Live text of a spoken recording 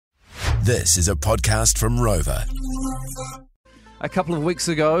This is a podcast from Rover. A couple of weeks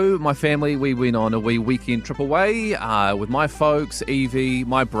ago, my family, we went on a wee weekend trip away with my folks, Evie,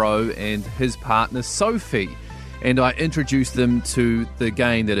 my bro, and his partner, Sophie. And I introduced them to the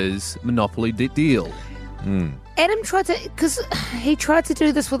game that is Monopoly Deal. Adam tried to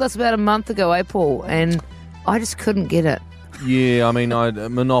do this with us about a month ago, Paul? And I just couldn't get it. Yeah, I mean,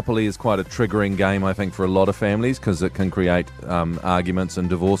 Monopoly is quite a triggering game, I think, for a lot of families because it can create arguments and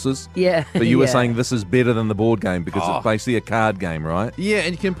divorces. Yeah. But you were Yeah. saying this is better than the board game because it's basically a card game, right? Yeah,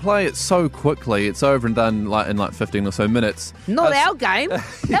 and you can play it so quickly. It's over and done in 15 or so minutes. Not our game.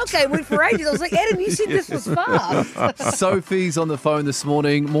 Our game went for ages. I was like, Adam, you said this was fast. Sophie's on the phone this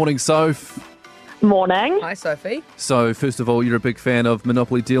morning. Morning, Soph. Morning. Hi, Sophie. So, first of all, you're a big fan of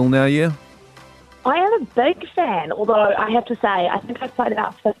Monopoly Deal now, yeah? I am a big fan, although I have to say, I think I've played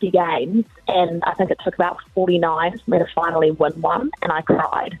about 50 games, and I think it took about 49 for me to finally win one, and I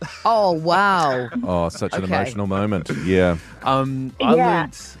cried. Oh, wow. Oh, such an Okay. emotional moment. Yeah. I Yeah.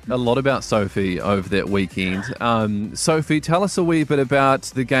 learned a lot about Sophie over that weekend. Sophie, tell us a wee bit about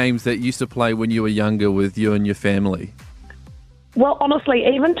the games that you used to play when you were younger with you and your family. Well, honestly,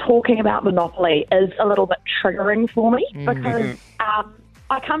 even talking about Monopoly is a little bit triggering for me, because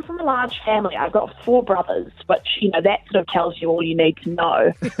I come from a large family. I've got 4 brothers, which, that sort of tells you all you need to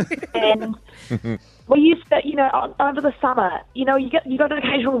know. And we used to, over the summer, you got an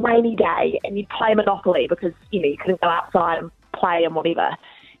occasional rainy day and you'd play Monopoly because, you couldn't go outside and play and whatever.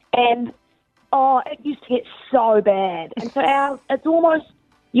 And, it used to get so bad. And so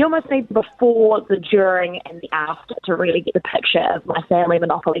you almost need the before, the during, and the after to really get the picture of my family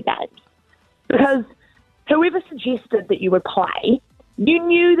Monopoly games. Because whoever suggested that you would play, you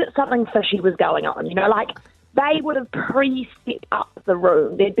knew that something fishy was going on. They would have pre-set up the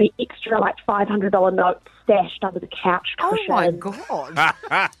room. There'd be extra, $500 notes stashed under the couch cushion. Oh, my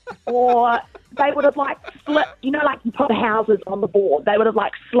God. Or they would have, slipped, you put houses on the board. They would have,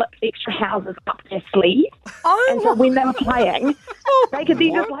 slipped extra houses up their sleeve. Oh, And so when they were playing, they could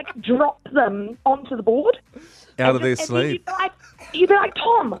then just, drop them onto the board. Out of their And then sleeve. You'd be like,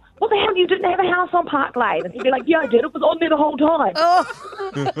 Tom, what the hell, you didn't have a house on Park Lane? And he'd be like, yeah, I did. It was on there the whole time.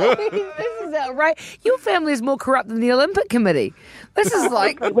 Oh, this is outrageous. Your family is more corrupt than the Olympic Committee. This is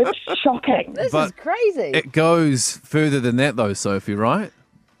It was shocking. this But is crazy. It goes further than that, though, Sophie, right?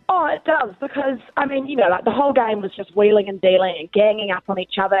 Oh, it does, because, the whole game was just wheeling and dealing and ganging up on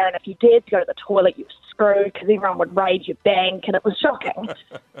each other, and if you dared to go to the toilet, you were screwed, because everyone would raid your bank, and it was shocking.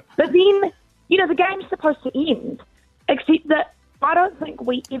 But then, the game's supposed to end, except that I don't think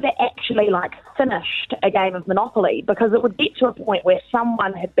we ever actually, finished a game of Monopoly, because it would get to a point where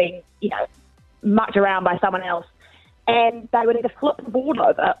someone had been, mucked around by someone else, and they would either flip the board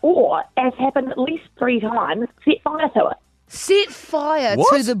over, or, as happened at least 3 times, set fire to it. Set fire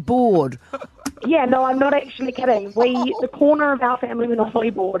to the board. Yeah, no, I'm not actually kidding. The corner of our family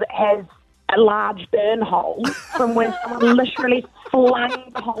Monopoly board has a large burn hole from where someone literally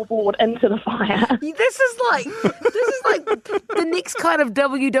flung the whole board into the fire. This is like the next kind of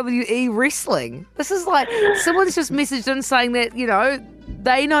WWE wrestling. This is like someone's just messaged in saying that,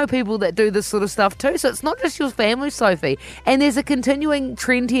 they know people that do this sort of stuff too. So it's not just your family, Sophie. And there's a continuing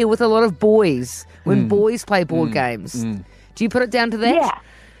trend here with a lot of boys when boys play board games. Do you put it down to that? Yeah.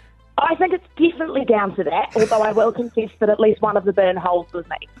 I think it's definitely down to that, although I will confess that at least one of the burn holes was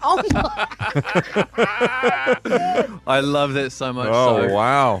me. Oh my. I love that so much, Oh, Soph.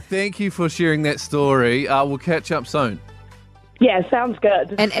 wow. Thank you for sharing that story. We'll catch up soon. Yeah, sounds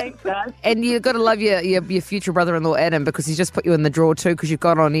good. And- Thanks, guys. And you've got to love your future brother-in-law, Adam, because he's just put you in the draw too because you've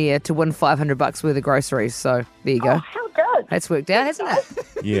got on air to win $500 worth of groceries. So there you go. Oh, how good. That's worked out, hasn't it?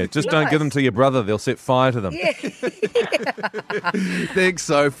 Yeah, just don't give them to your brother. They'll set fire to them. Thanks,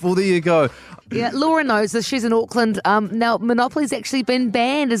 Soph. Well, there you go. Yeah, Laura knows this. She's in Auckland. Now, Monopoly's actually been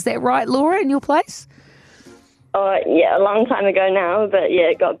banned. Is that right, Laura, in your place? Oh, yeah, a long time ago now, but yeah,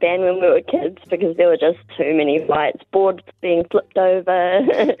 it got banned when we were kids because there were just too many fights, boards being flipped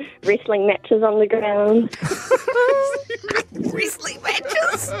over, wrestling matches on the ground. Wrestling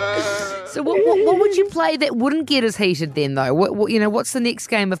matches. So what would you play that wouldn't get as heated then, though? What's the next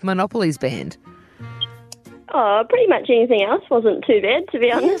game if Monopoly's banned? Oh, pretty much anything else wasn't too bad, to be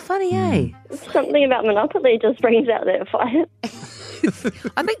Yeah, honest. funny, eh? Something about Monopoly just brings out that fire.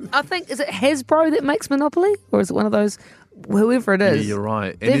 I think is it Hasbro that makes Monopoly, or is it one of those? Whoever it is, Yeah, you're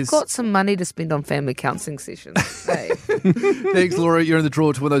right. They've got some money to spend on family counselling sessions. Hey. Thanks, Laura. You're in the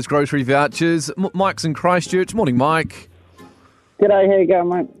draw to win those grocery vouchers. Mike's in Christchurch. Morning, Mike. G'day, how you going,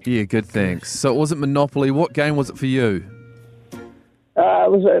 mate? Yeah, good, thanks. So it wasn't Monopoly. What game was it for you? It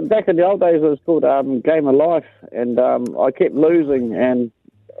was back in the old days. It was called Game of Life, and I kept losing, and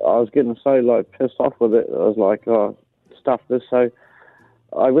I was getting so like pissed off with it. I was like, oh, stuff this. So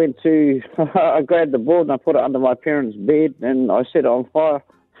I went to, I grabbed the board and I put it under my parents' bed and I set it on fire.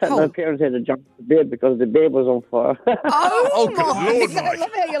 Oh. My parents had to jump to bed because the bed was on fire. Oh, good my. Lord, I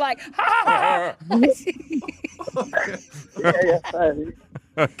love how you're like, ha!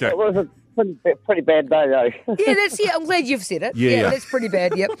 Okay. It was a pretty bad day, though. Yeah, I'm glad you've said it. Yeah. That's pretty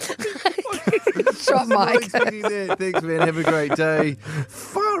bad, yep. Shot Mike. Thanks, man. Have a great day.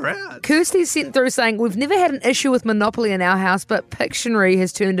 Far out. Kirsty sent through saying, we've never had an issue with Monopoly in our house, but Pictionary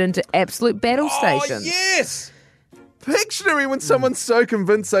has turned into absolute battle stations. Oh, yes! Pictionary, when someone's so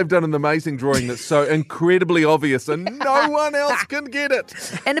convinced they've done an amazing drawing that's so incredibly obvious and no one else can get it.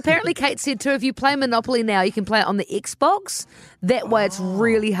 And apparently Kate said too, if you play Monopoly now, you can play it on the Xbox. That way it's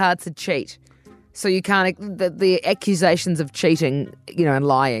really hard to cheat. So you can't, the accusations of cheating, and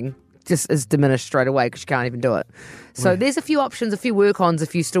lying just is diminished straight away because you can't even do it. So there's a few options, a few work-ons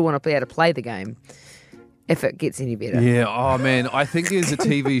if you still want to be able to play the game. If it gets any better. Yeah, oh man, I think there's a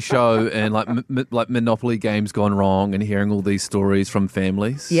TV show and like Monopoly games gone wrong and hearing all these stories from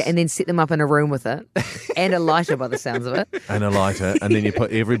families. Yeah, and then set them up in a room with it and a lighter by the sounds of it. And a lighter, and then you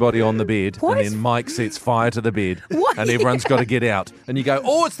put everybody on the bed, What and is- then Mike sets fire to the bed, What? and everyone's got to get out. And you go,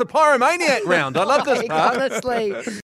 oh, it's the pyromaniac round. I love this Like, part. honestly.